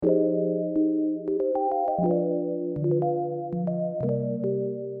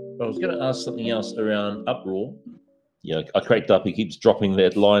was going to ask something else around Uproar. Yeah, I cracked up. He keeps dropping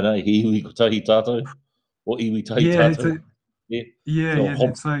that line, eh? Iwi tahi tato, or iwi tahi Yeah, it's tato. a, Yeah. yeah, So yeah. And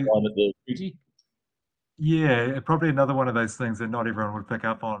Hobbs so line at the treaty. yeah, probably another one of those things that not everyone would pick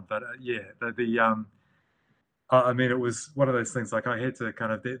up on. But yeah, I mean, it was one of those things. Like I had to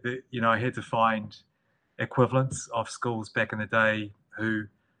kind of, I had to find equivalents of schools back in the day who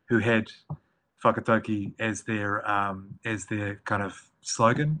had whakatauki as their kind of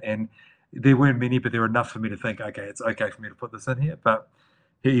slogan, and there weren't many, but there were enough for me to think, okay, it's okay for me to put this in here. But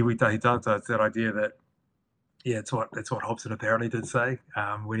he iwi tahi tata, it's that idea that yeah, it's what Hobson apparently did say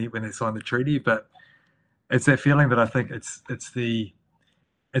when they signed the treaty, but it's that feeling that I think it's the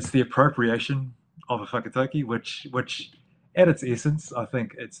appropriation of a whakatauki, which at its essence, I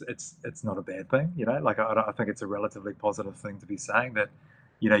think it's not a bad thing. Like I think it's a relatively positive thing to be saying that,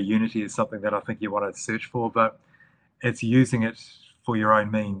 unity is something that I think you want to search for, but it's using it for your own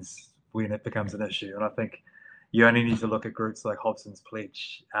means when it becomes an issue. And I think you only need to look at groups like Hobson's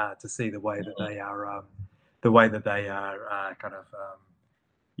Pledge to see the way that they are kind of,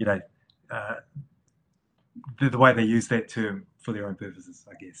 you know, uh, the way they use that term for their own purposes,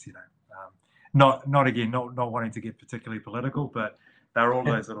 I guess. Not wanting to get particularly political, but they're all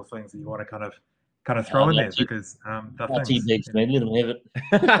those little things that you want to kind of throw in there because they're things. Teammates, man, let them have it.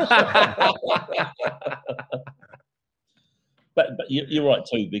 but you're right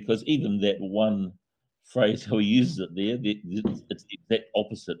too, because even that one phrase how he uses it there, it's the exact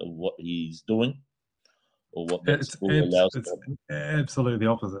opposite of what he's doing or what that school allows It's him. absolutely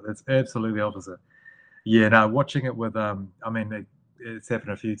opposite. It's absolutely opposite. Yeah, no, watching it with I mean, it's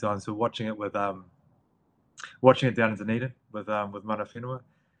happened a few times. So watching it watching it down in Dunedin with Mana Whenua.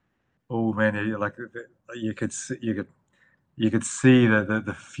 Oh man, you could you could see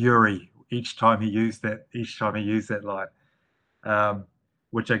the fury each time he used that line,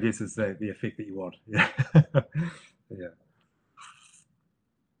 which I guess is the effect that you want. Yeah, yeah.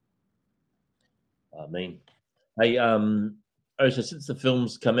 I mean, hey, so since the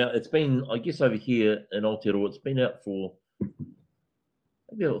film's come out, it's been, I guess, over here in Aotearoa, it's been out for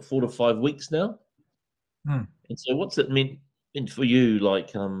maybe about 4 to 5 weeks now. Hmm. And so, what's it meant for you?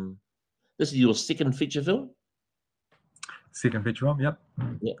 Like, this is your second feature film. Second feature film, yep.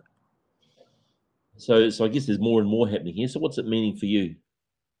 Yeah. So I guess there's more and more happening here. So, what's it meaning for you?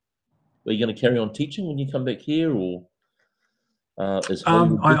 Are you going to carry on teaching when you come back here, or is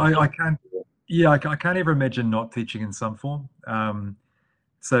Hollywood? I can't. Yeah, I can't ever imagine not teaching in some form.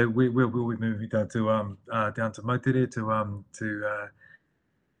 So we'll be moving down to Moutere to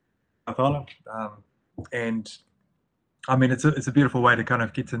South Island, and I mean it's a beautiful way to kind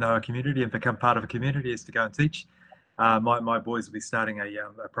of get to know a community and become part of a community is to go and teach. My boys will be starting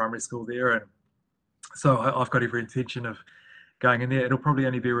a primary school there, and so I've got every intention of going in there. It'll probably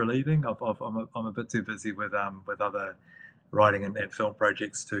only be relieving. I'm a bit too busy with other writing and film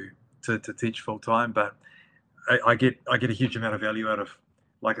projects to teach full time, but I get a huge amount of value out of,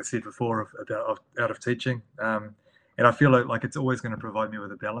 like I said before, out of teaching, and I feel like it's always going to provide me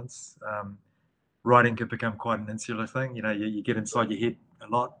with a balance. Writing can become quite an insular thing. You get inside your head a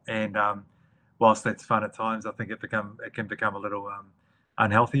lot, and whilst that's fun at times, I think it can become a little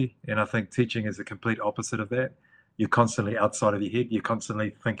unhealthy. And I think teaching is the complete opposite of that. You're constantly outside of your head. You're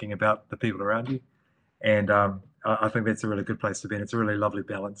constantly thinking about the people around you, and I think that's a really good place to be. And it's a really lovely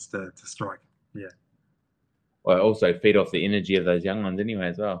balance to strike. Yeah. Well, also feed off the energy of those young ones anyway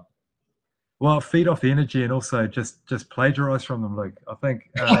as well. Well, feed off the energy and also just plagiarize from them, Luke. I think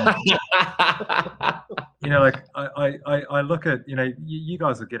like I look at you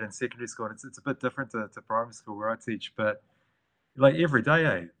guys will get in secondary school, and it's a bit different to primary school where I teach, but like every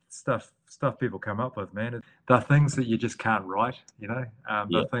day, stuff people come up with, man. There are things that you just can't write, There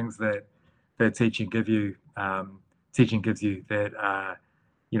are things that teaching gives you that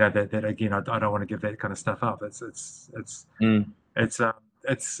that again, I don't want to give that kind of stuff up. It's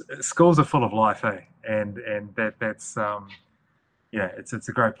schools are full of life, eh? And that's it's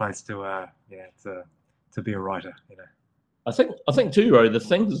a great place to be a writer, I think too, Ro. The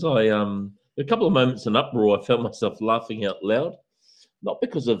things a couple of moments in Uproar, I felt myself laughing out loud, not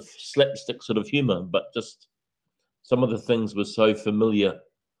because of slapstick sort of humour, but just some of the things were so familiar.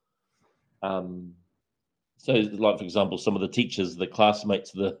 So, like for example, some of the teachers, the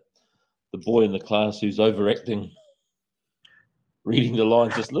classmates, the boy in the class who's overacting, reading the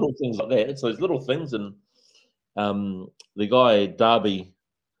lines, just little things like that. It's those little things, and the guy Darby,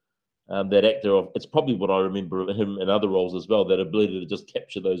 that actor, it's probably what I remember of him in other roles as well. That ability to just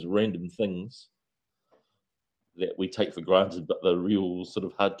capture those random things that we take for granted, but the real sort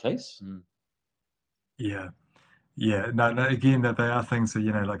of hard case. Yeah, Yeah, no, no. Again, that they are things that,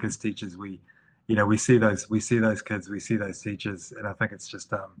 like as teachers, we see those kids, we see those teachers, and I think it's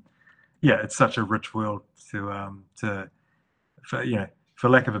just yeah, it's such a rich world for, for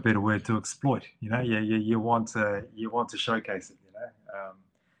lack of a better word, to exploit. You want to showcase it.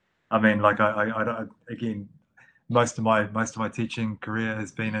 I mean, like I again, most of my teaching career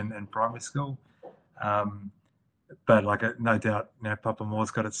has been in primary school. But like no doubt, Papa Moore's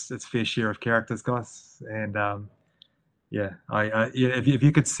got its fair share of characters, guys, and yeah, yeah, if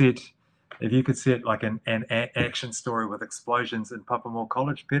you could set like an action story with explosions in Papa Moore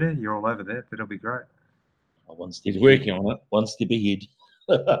College, Peter, you're all over that. That'll be great. One step He's ahead. working on it. One step ahead.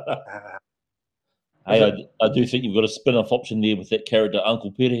 Hey, I do think you've got a spin-off option there with that character,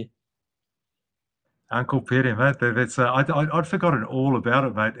 Uncle Pere. Uncle Pere, mate. That's I'd forgotten all about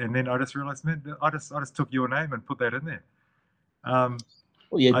it, mate. And then I just realised, man, I just took your name and put that in there. Well,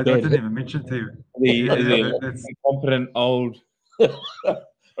 yeah, I didn't even mention to you. The incompetent old.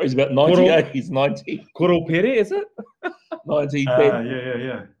 He's about 90. He's 90. Koro Pere, is it? 90.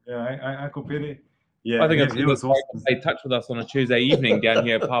 Yeah. Uncle Pere. Yeah, I think he was awesome. Stay in touch with us on a Tuesday evening down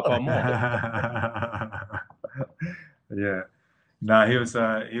here at Papa Moore. Yeah, no, he was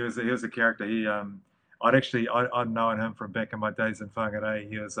a character. I'd known him from back in my days in Whangarei.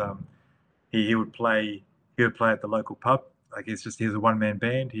 He was he would play at the local pub. Like he was a one-man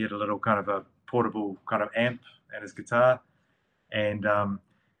band. He had a little kind of a portable kind of amp and his guitar, and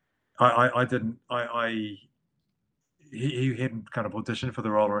he hadn't kind of auditioned for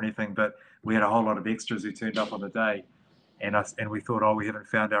the role or anything, but we had a whole lot of extras who turned up on the day, and we thought, oh, we haven't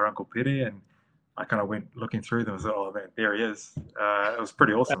found our Uncle Pere, and I kind of went looking through them and said, oh man, there he is. It was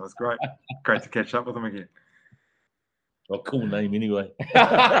pretty awesome. It was great to catch up with him again. Oh, cool name anyway.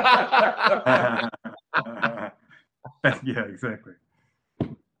 Yeah, exactly.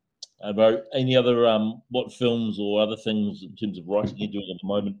 Bro, any other what films or other things in terms of writing you're doing at the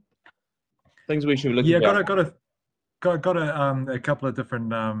moment? Things we should look at. Yeah, got a couple of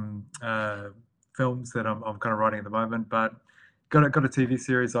different films that I'm kind of writing at the moment, but got a TV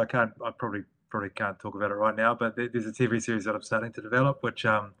series. I probably can't talk about it right now, but there's a TV series that I'm starting to develop, which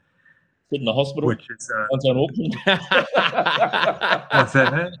Sit in the hospital. Which is in Auckland. What's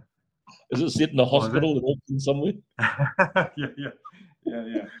that, man? Is it set in a hospital in Auckland somewhere? Yeah.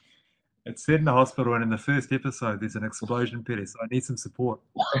 It's set in a hospital, and in the first episode, there's an explosion, Peter, so I need some support.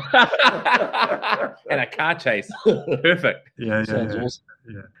 And a car chase. Perfect. Yeah. Awesome.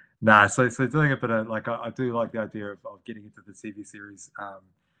 Yeah. Nah, so doing a bit of, like, I do like the idea of getting into the TV series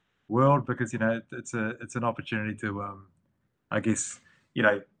world, because, it's an opportunity to, I guess,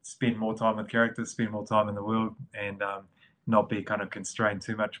 spend more time with characters, spend more time in the world, and not be kind of constrained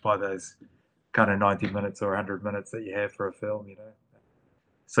too much by those kind of 90 minutes or 100 minutes that you have for a film,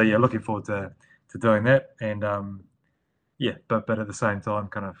 So yeah, looking forward to doing that, and but at the same time,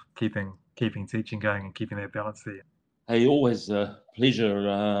 kind of keeping teaching going and keeping that balance there. Hey, always a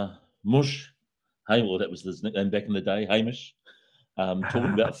pleasure, Mush. Hey, well, that was his nickname back in the day, Hamish.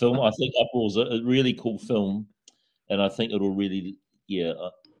 Talking about film, I think Uproar's a really cool film, and I think it'll really,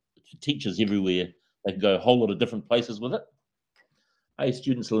 teachers everywhere, they can go a whole lot of different places with it. Hey,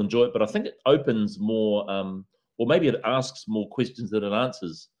 students will enjoy it, but I think it opens more, or maybe it asks more questions than it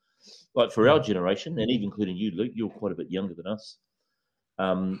answers. Like for our generation, and even including you, Luke, you're quite a bit younger than us.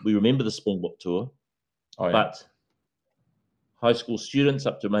 We remember the Springbok tour, but high school students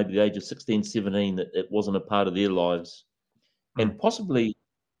up to maybe the age of 16, 17, it wasn't a part of their lives, and possibly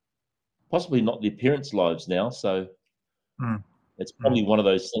not their parents' lives now. So it's probably one of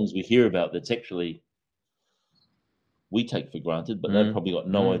those things we hear about that's actually we take for granted, but they've probably got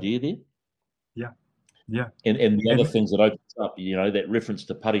no idea there. Yeah. And the other things that opens up, that reference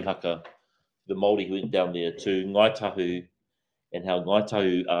to Parihaka, the Māori who went down there, to Ngai Tahu, and how Ngai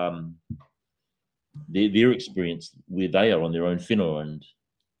Tahu, their experience where they are on their own whenua, and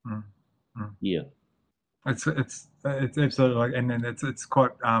it's absolutely like, and it's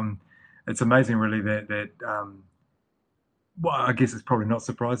quite it's amazing really that well, I guess it's probably not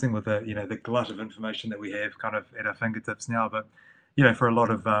surprising with the glut of information that we have kind of at our fingertips now, but for a lot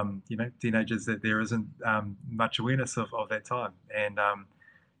of teenagers, that there isn't much awareness of that time, and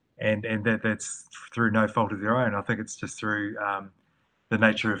that's through no fault of their own. I think it's just through the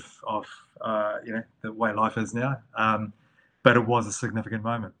nature of the way life is now. But it was a significant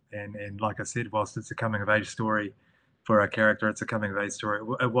moment, and like I said, whilst it's a coming of age story for our character, it's a coming of age story.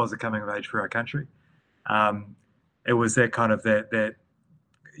 It was a coming of age for our country. It was that kind of that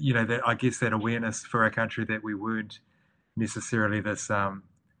I guess that awareness for our country that we weren't necessarily this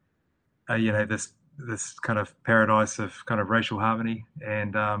this kind of paradise of kind of racial harmony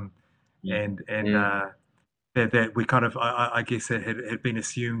and that we kind of, I guess, it had been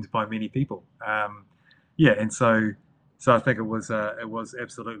assumed by many people. Yeah, and so I think it was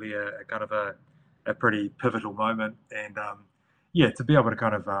absolutely a kind of a pretty pivotal moment, and yeah, to be able to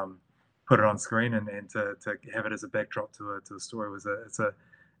kind of put it on screen and to have it as a backdrop to a story was it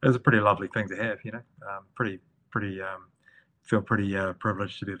was a pretty lovely thing to have, you know. Pretty feel pretty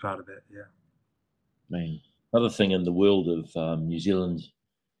privileged to be a part of that. Yeah. Man, another thing in the world of New Zealand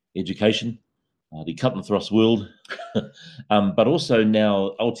education, the cut and thrust world, but also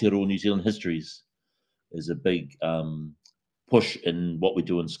now Aotearoa New Zealand histories is a big push in what we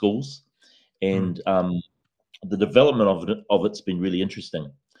do in schools, and the development of it's been really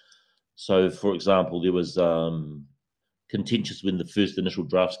interesting. So, for example, there was contentious when the first initial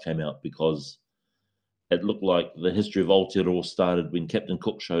drafts came out because it looked like the history of Aotearoa started when Captain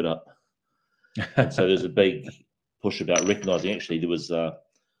Cook showed up. And so there's a big push about recognising actually there was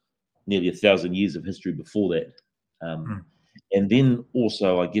nearly 1,000 years of history before that. And then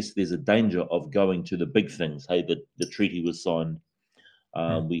also, I guess there's a danger of going to the big things. Hey, the treaty was signed.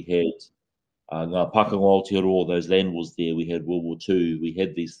 We had Ngā Pākanga Aotearoa, those land wars there. We had World War II. We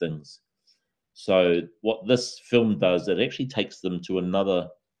had these things. So what this film does, it actually takes them to another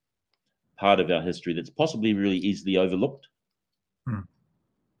part of our history that's possibly really easily overlooked.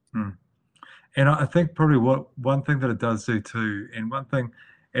 And I think probably one thing that it does do too, and one thing,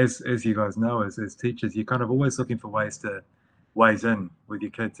 as you guys know, as teachers, you're kind of always looking for ways in with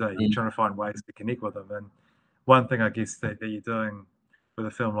your kids. You're trying to find ways to connect with them. And one thing I guess that you're doing with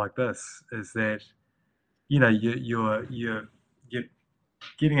a film like this is that, you know, you're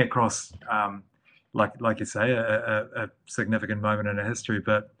getting across, like you say, a significant moment in a history,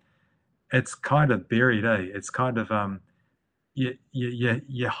 but it's kind of buried, It's kind of you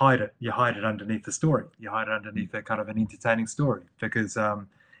hide it underneath the story. You hide it underneath that kind of an entertaining story because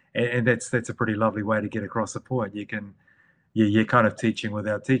and that's a pretty lovely way to get across the point. You're kind of teaching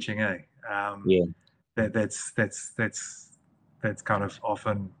without teaching, Yeah. That's kind of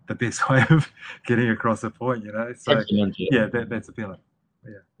often the best way of getting across the point, you know. So yeah, that's appealing.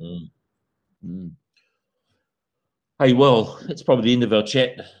 Yeah. Hey, well, it's probably the end of our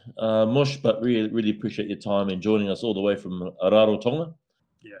chat, Mush, but really appreciate your time and joining us all the way from Rarotonga.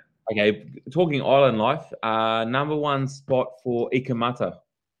 Yeah. Okay, talking island life, number one spot for Ikamata.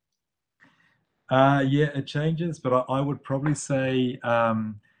 Yeah, it changes, but I would probably say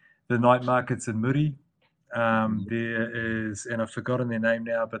the night markets in Muri. There is, and I've forgotten their name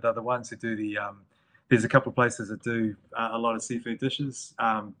now, but they're the ones who do there's a couple of places that do a lot of seafood dishes.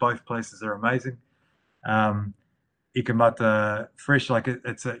 Both places are amazing. Ikamata fresh, like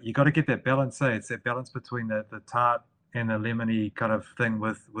you got to get that balance. It's that balance between the tart and the lemony kind of thing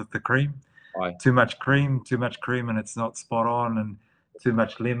with the cream. Aye. Too much cream, and it's not spot on, and too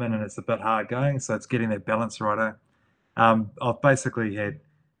much lemon and it's a bit hard going. So it's getting that balance right. I've basically had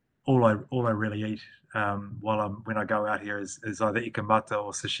all I really eat when I go out here is either ikamata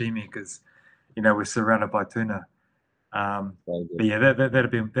or sashimi because we're surrounded by tuna. But yeah,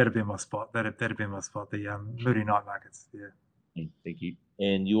 that'd be my spot. That'd be my spot. The Muri night markets. Yeah. Thank you.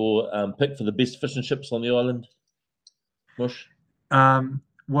 And your pick for the best fish and chips on the island, Mush?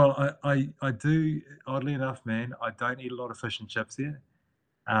 Well, I do. Oddly enough, man, I don't eat a lot of fish and chips here.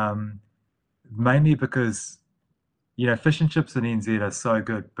 Mainly because fish and chips in NZ are so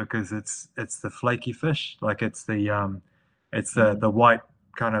good because it's the flaky fish, like it's the white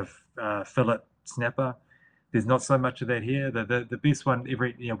kind of fillet snapper. There's not so much of that here. The best one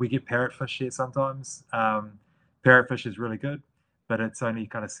we get parrotfish here sometimes. Parrotfish is really good, but it's only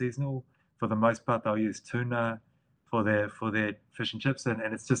kind of seasonal. For the most part, they'll use tuna for their fish and chips, and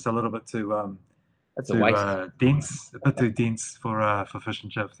it's just a little bit too dense, a bit too dense for fish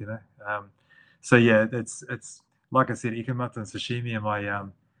and chips, So yeah, it's like I said, ikamata and sashimi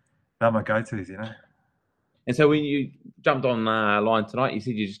are they're my go-tos, And so when you jumped on line tonight, you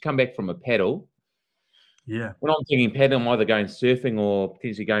said you just come back from a paddle. Yeah. When I'm thinking paddle, I'm either going surfing or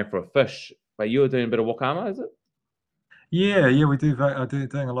potentially going for a fish. But you were doing a bit of wakama, is it? Yeah, we do. I do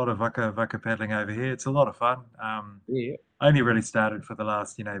doing a lot of waka paddling over here. It's a lot of fun. Yeah. I only really started for the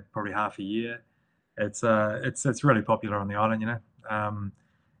last, probably half a year. It's really popular on the island,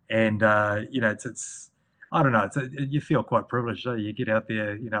 and it's I don't know. You feel quite privileged. You get out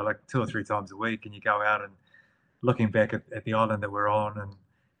there, like 2 or 3 times a week, and you go out and looking back at the island that we're on, and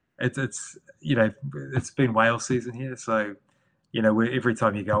it's been whale season here, so every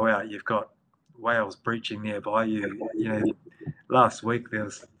time you go out, you've got whales breaching nearby you. Last week there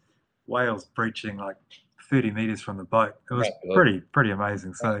was whales breaching like 30 meters from the boat. It was pretty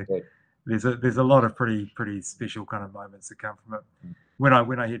amazing. So there's a lot of pretty special kind of moments that come from it.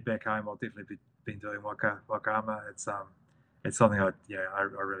 when I head back home, I'll definitely be doing wakama. It's something I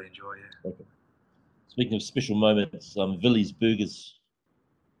really enjoy. Yeah. Okay. Speaking of special moments, Villy's Burgers.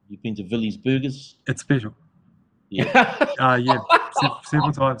 You've been to Villy's Burgers? It's special. Yeah. Yeah,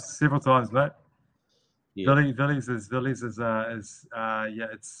 several times, mate. Yeah. Villy's is yeah,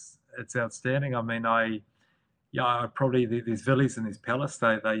 it's outstanding. I mean, I probably there's Villy's and there's Palace.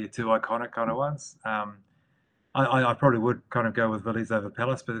 They're your two iconic kind of ones. I probably would kind of go with Villy's over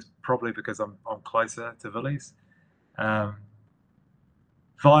Palace, but it's probably because I'm closer to Villy's. Vibe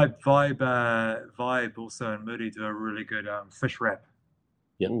also and Moody do a really good fish wrap.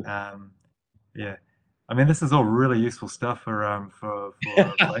 Yeah. Yeah. I mean, this is all really useful stuff for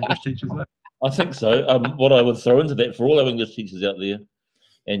English teachers, though. I think so. What I would throw into that for all our English teachers out there,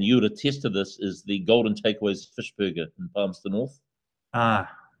 and you would attest to this, is the Golden Takeaways Fish Burger in Palmerston North.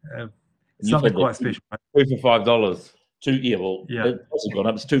 Something quite special. $2 for $5. It's also gone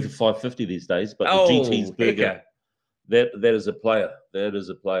up. It's 2 for $5.50 these days. But the GT's burger, that is a player. That is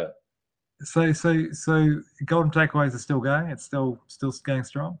a player. So Golden Takeaways are still going. It's still going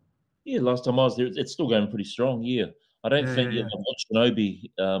strong. Yeah, last time I was there, it's still going pretty strong. Yeah, I don't think you've got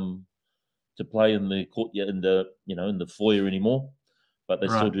Shinobi to play in the court yet, in the foyer anymore. But they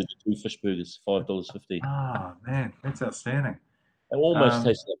still do the 2 fish burgers, $5.50. Oh man, that's outstanding. It almost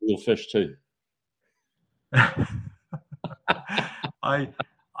tastes like real fish too. I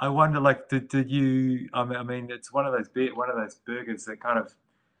wonder, like, did you? I mean, it's one of those burgers that kind of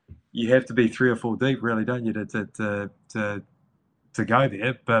you have to be 3 or 4 deep, really, don't you, to go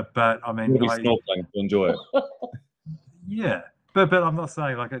there? But I mean, you'll be snorkeling to enjoy it. Yeah, but I'm not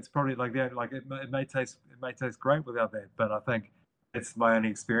saying like it's probably like that. Like it may taste great without that, but I think it's my only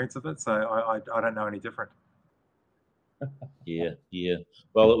experience of it, so I don't know any different. Yeah.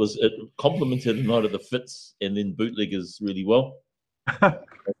 Well, it complemented the night of the Fitz and then Bootleggers really well.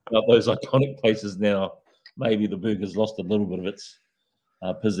 Those iconic places now. Maybe the burger's lost a little bit of its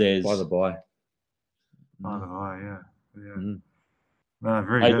pizzazz. By the by. Yeah. Mm. No,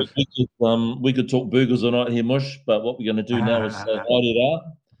 very good. We could talk burgers all night here, Mush, but what we're going to do now is hi to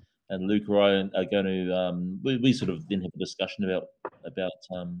and Luke or I are going to we sort of then have a discussion about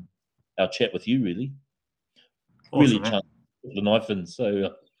our chat with you, really. Awesome, really chance to put the knife in.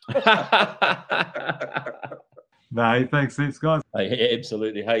 So no, thanks, guys. Hey,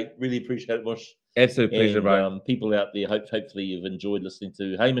 absolutely. Hey, really appreciate it, Mush. Absolute pleasure, bro. People out there, hopefully you've enjoyed listening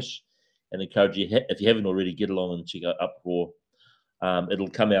to Hamish, and encourage you, if you haven't already, get along and check out Uproar. It'll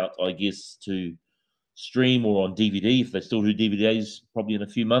come out, I guess, to stream or on DVD if they still do DVDs, probably in a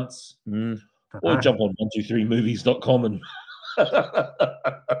few months. Or jump on 123movies.com and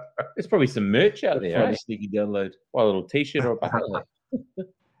there's probably some merch out there. Find a sneaky download. Or a little T-shirt or a bucket hat.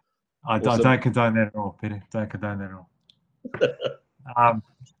 I don't condone that at all, Peter. Don't condone that at all.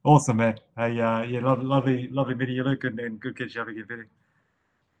 Awesome, man. Hey, lovely meeting you, Luke, and good catching up again, Peter.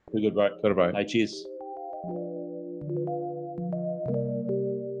 Very good, bro. Good, bro. Hey, cheers.